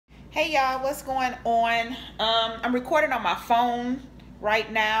Hey y'all, what's going on? I'm recording on my phone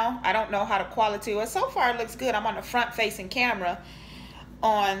right now. I don't know how the quality was. So far it looks good. I'm on the front facing camera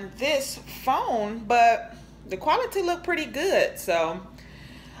on this phone, but the quality looked pretty good. So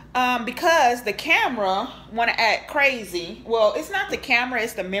because the camera want to act crazy. Well, it's not the camera,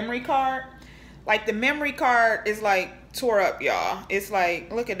 it's the memory card. Like the memory card is like tore up, y'all. It's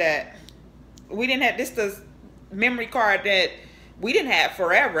like, look at that. We didn't have this, the memory card that we didn't have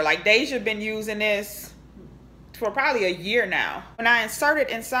forever. Like Deja been using this for probably a year now. When I insert it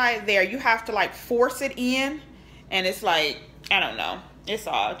inside there, you have to like force it in, and it's like, I don't know, it's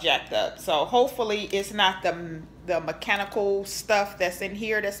all jacked up. So hopefully it's not the mechanical stuff that's in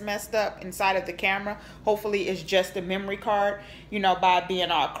here that's messed up inside of the camera. Hopefully it's just the memory card, you know, by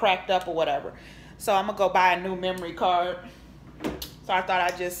being all cracked up or whatever. So I'm gonna go buy a new memory card. So I thought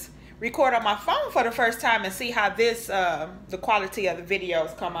I'd just record on my phone for the first time and see how this the quality of the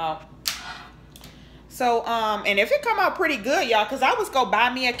videos come out. So and if it come out pretty good, y'all, because I was gonna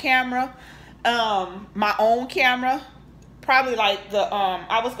buy me a camera, my own camera, probably like the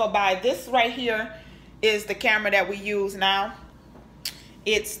I was gonna buy this right here is the camera that we use now.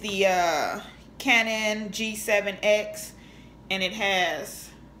 It's the Canon G7X, and it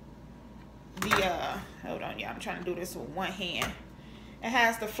has the hold on, y'all, I'm trying to do this with one hand. It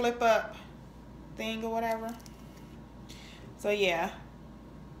has the flip up thing or whatever. So yeah.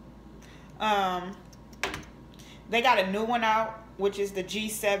 They got a new one out, which is the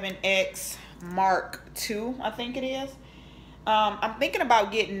G7X Mark II, I think it is. I'm thinking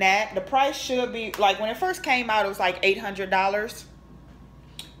about getting that. The price should be, like when it first came out, it was like $800.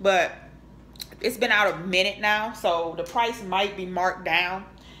 But it's been out a minute now, so the price might be marked down.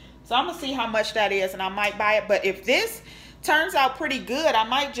 So I'm gonna see how much that is, and I might buy it. But if this turns out pretty good, I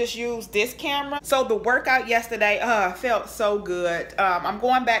might just use this camera. So the workout yesterday felt so good. I'm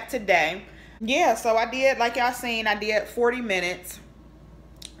going back today. Yeah, so I did, like y'all seen, I did 40 minutes.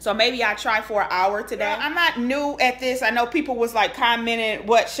 So maybe I'll try for an hour today. Girl, I'm not new at this. I know people was like commenting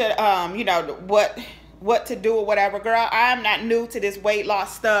what should you know, what to do or whatever. Girl, I'm not new to this weight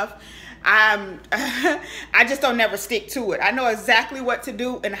loss stuff. I just don't never stick to it. I know exactly what to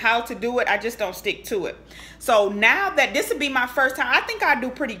do and how to do it. I just don't stick to it. So now that this will be my first time, I think I'll do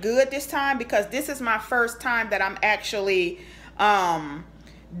pretty good this time, because this is my first time that I'm actually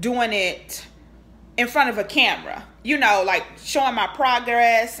doing it in front of a camera, you know, like showing my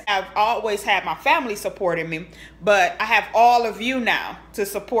progress. I've always had my family supporting me, but I have all of you now to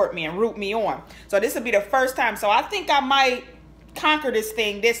support me and root me on. So this will be the first time. So I think I might conquer this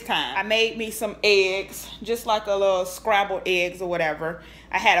thing this time. I made me some eggs, just like a little scrambled eggs or whatever.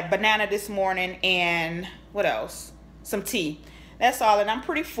 I had a banana this morning and what else? Some tea. That's all, and I'm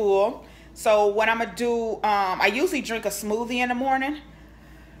pretty full. So what I'm gonna do, I usually drink a smoothie in the morning,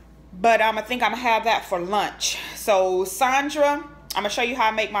 but I think I'm gonna have that for lunch. So Sandra, I'm gonna show you how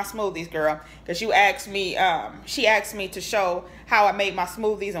I make my smoothies, girl, because you asked me, she asked me to show how I make my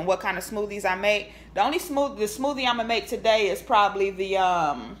smoothies and what kind of smoothies I make. The only smoothie I'm gonna make today is probably the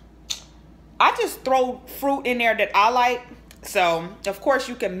I just throw fruit in there that I like. So of course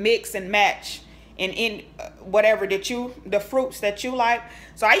you can mix and match in whatever that the fruits that you like.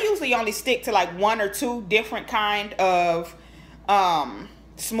 So I usually only stick to like 1 or 2 different kind of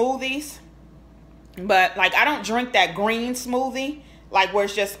smoothies. But like I don't drink that green smoothie, like where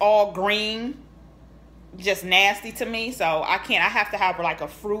it's just all green, just nasty to me. So I have to have like a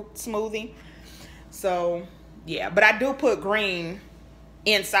fruit smoothie. So yeah, but I do put green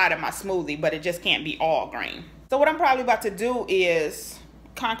inside of my smoothie, but it just can't be all green. So what I'm probably about to do is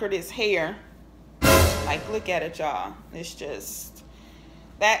conquer this hair. Like, look at it, y'all. It's just,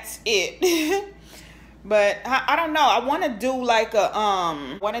 that's it. But I don't know. I want to do like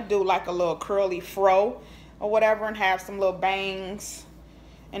a little curly fro or whatever, and have some little bangs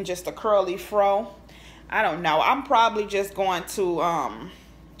and just a curly fro. I don't know. I'm probably just going to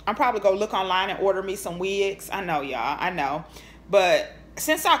I'm probably gonna look online and order me some wigs. I know, y'all, I know. But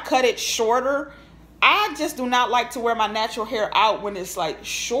since I cut it shorter, I just do not like to wear my natural hair out when it's like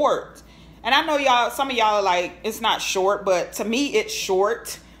short. And I know y'all, some of y'all are like, it's not short, but to me it's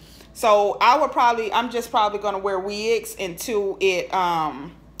short. So I'm just probably gonna wear wigs until it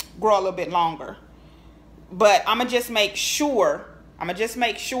grow a little bit longer. But I'm gonna just make sure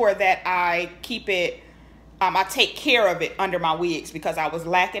that I keep it, I take care of it under my wigs, because I was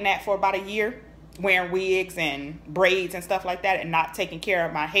lacking that for about a year, wearing wigs and braids and stuff like that and not taking care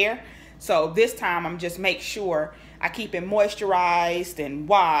of my hair. So this time I'm just make sure I keep it moisturized and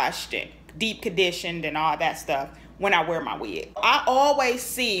washed and deep conditioned and all that stuff when I wear my wig. I always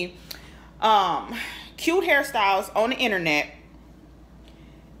see cute hairstyles on the internet,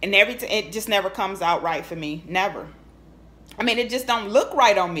 And it just never comes out right for me. Never. I mean, it just don't look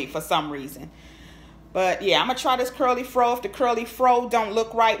right on me for some reason. But yeah, I'm gonna try this curly fro. If the curly fro don't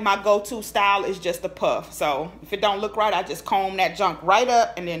look right, my go-to style is just a puff. So if it don't look right, I just comb that junk right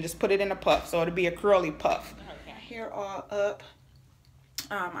up and then just put it in a puff. So it'll be a curly puff. Hair all up.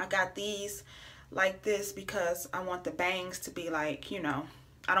 I got these like this because I want the bangs to be like, you know,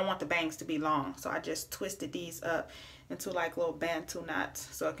 I don't want the bangs to be long. So I just twisted these up into like little bantu knots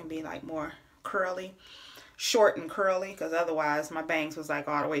so it can be like more curly, short and curly, because otherwise my bangs was like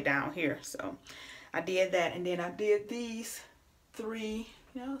all the way down here. So I did that, and then I did these three,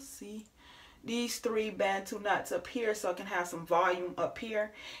 y'all see, these three bantu knots up here so I can have some volume up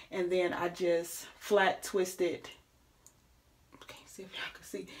here. And then I just flat twisted, can't see if y'all can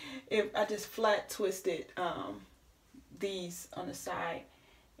see, if I just flat twisted these on the side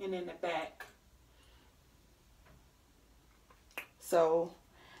and in the back. So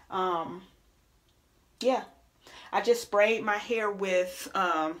yeah, I just sprayed my hair with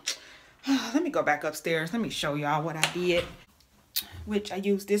let me go back upstairs. Let me show y'all what I did. Which I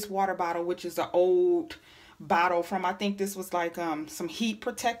used this water bottle, which is an old bottle from, I think this was like some heat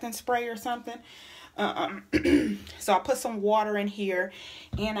protectant spray or something. So I put some water in here,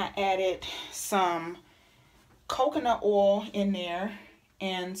 and I added some coconut oil in there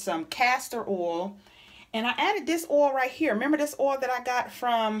and some castor oil, and I added this oil right here. Remember this oil that I got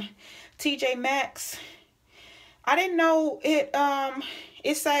from TJ Maxx? I didn't know it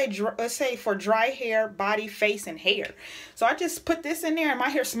it say for dry hair, body, face, and hair. So I just put this in there, and my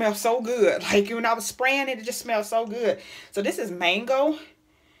hair smells so good. Like when I was spraying it, it just smells so good. So this is mango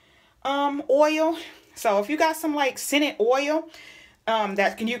oil. So if you got some like scented oil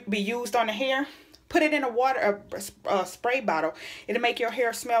that can be used on the hair, put it in a spray bottle. It'll make your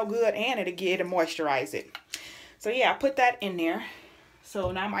hair smell good, and it'll moisturize it. So yeah, I put that in there.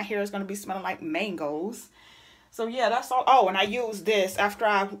 So now my hair is going to be smelling like mangoes. So yeah, that's all. Oh, and I used this after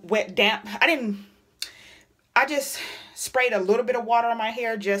I wet damp. I just sprayed a little bit of water on my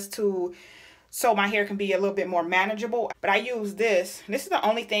hair just so my hair can be a little bit more manageable. But I used this. This is the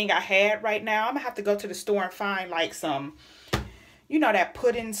only thing I had right now. I'm gonna have to go to the store and find like some, you know, that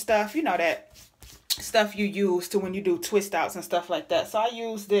pudding stuff. You know, that stuff you use to when you do twist outs and stuff like that. So I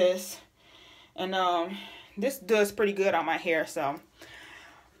used this, and this does pretty good on my hair. So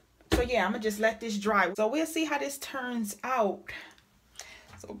yeah, I'm gonna just let this dry. So we'll see how this turns out.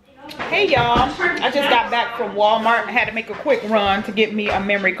 So, hey y'all, I just got back from Walmart. I had to make a quick run to get me a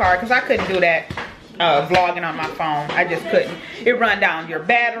memory card because I couldn't do that vlogging on my phone. I just couldn't. It run down your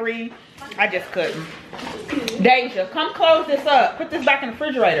battery. I just couldn't. Deja, come close this up. Put this back in the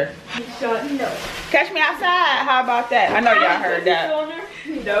refrigerator. No. Catch me outside. How about that? I know y'all heard that.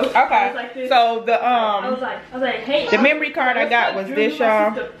 No. Okay. So the I was like, hey. The memory card I got was this,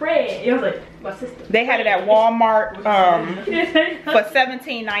 y'all. It was like my sister. They had it at Walmart for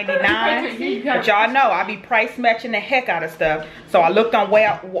 $17.99. But y'all know I be price matching the heck out of stuff. So I looked on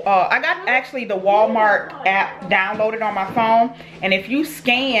I got actually the Walmart app downloaded on my phone, and if you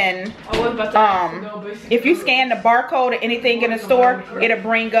scan the barcode or anything in the store, it'll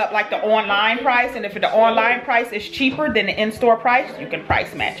bring up like the online price, and if the online price is cheaper than the in-store price, you can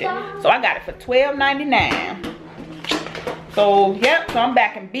price match it. So I got it for $12.99. So yep, so I'm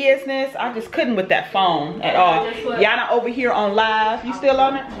back in business. I just couldn't with that phone at all. Yana over here on live. You still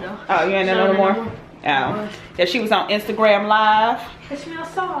on it? No. Oh, you ain't no more? Oh. Yeah, she was on Instagram live. Catch me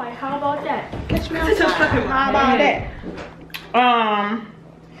outside. How about that? Catch me outside. How about that?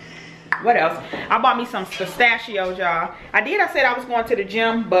 What else? I bought me some pistachios, y'all. I said I was going to the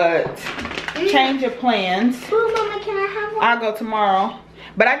gym, but change of plans. Ooh, Mama, can I have one? I'll go tomorrow.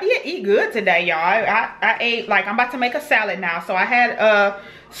 But I did eat good today, y'all. I ate, like, I'm about to make a salad now. So I had a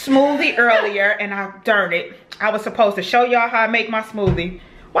smoothie earlier, and darn it, I was supposed to show y'all how I make my smoothie.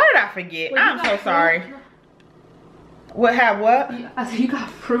 Why did I forget? I'm so sorry. What? I said you got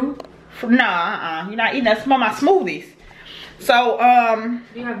fruit? Nah, you're not eating that. Some of my smoothies. So,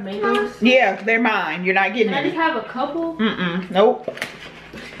 do you have mangoes? Yeah, they're mine. You're not getting any. Can I just have a couple? Nope.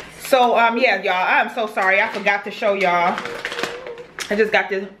 So, yeah, y'all, I'm so sorry. I forgot to show y'all. I just got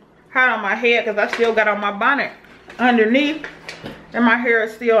this hat on my head because I still got on my bonnet underneath. And my hair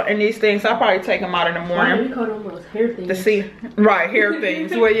is still in these things. So I'll probably take them out in the morning. Why do we call them those hair things? To see. Right, hair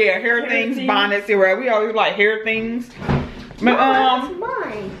things. Well, yeah, hair things, bonnets. Right. We always like hair things. But, no, that's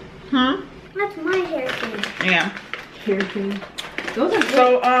mine. That's my hair thing. Yeah. Hair thing. Those are good.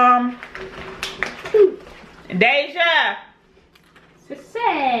 So, Deja.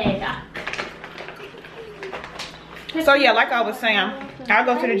 So yeah, like I was saying, I'll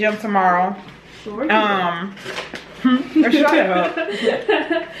go to the gym tomorrow. Shut up.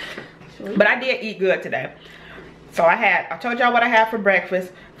 But I did eat good today. So I told y'all what I had for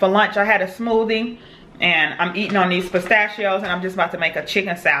breakfast. For lunch, I had a smoothie. And I'm eating on these pistachios. And I'm just about to make a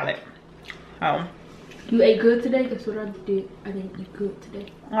chicken salad. You ate good today? That's what I did. I didn't eat good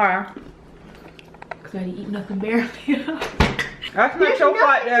today. Alright. Because I didn't eat nothing barely. That's not your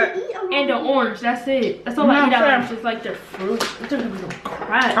fault. And the orange, that's it. That's all I eat out of just like their fruit.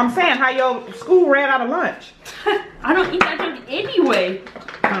 Crap. I'm saying how your school ran out of lunch. I don't eat that junk anyway.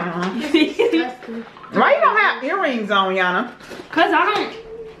 Why you don't have earrings on, Yana? Cause I don't.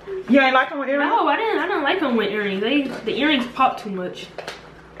 You ain't like them with earrings? No, I don't like them with earrings. The earrings pop too much.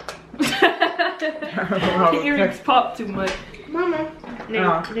 The earrings pop too much. Mama.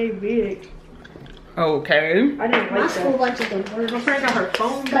 They big. Okay. I didn't like My school that. lunch is the worst. My friend got her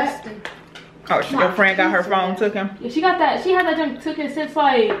phone back. Oh, your friend got her phone took him? Yeah, she got that. She had that junk took it since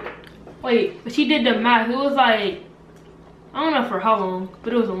like, wait, but she did the math. It was like, I don't know for how long,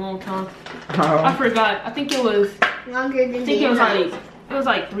 but it was a long time. I forgot. I think it was Longer than it was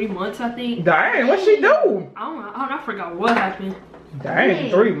like 3 months, I think. Dang, what'd she do? I don't know. I forgot what happened.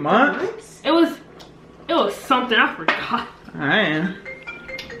 Dang, 3 months? It was something. I forgot. Dang.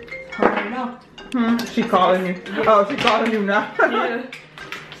 No. She calling you. Oh, she calling you now. Yeah.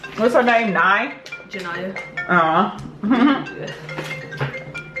 What's her name? Nye? Janaya.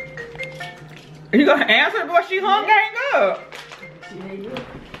 You gonna answer, boy? She hung, hang up.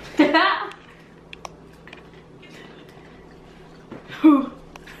 Yeah.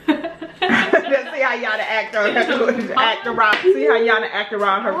 Let's see how y'all act around. See how y'all act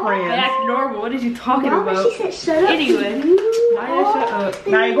around her friends. I act normal. What is you talking Mama, about? she said shut up. Anyway, Naya, shut up.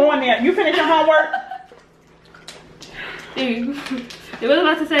 Now you going there. You finish your homework? Dude, what was I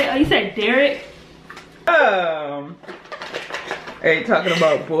about to say? Oh, you said Derek? Ain't talking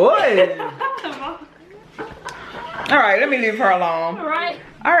about boys. Alright, let me leave her alone.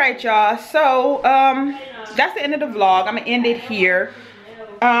 Alright, y'all. So, that's the end of the vlog. I'm gonna end it here.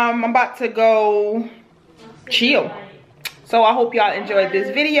 I'm about to go chill. So I hope y'all enjoyed this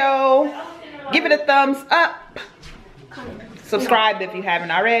video. Give it a thumbs up. Subscribe if you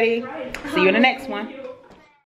haven't already. See you in the next one.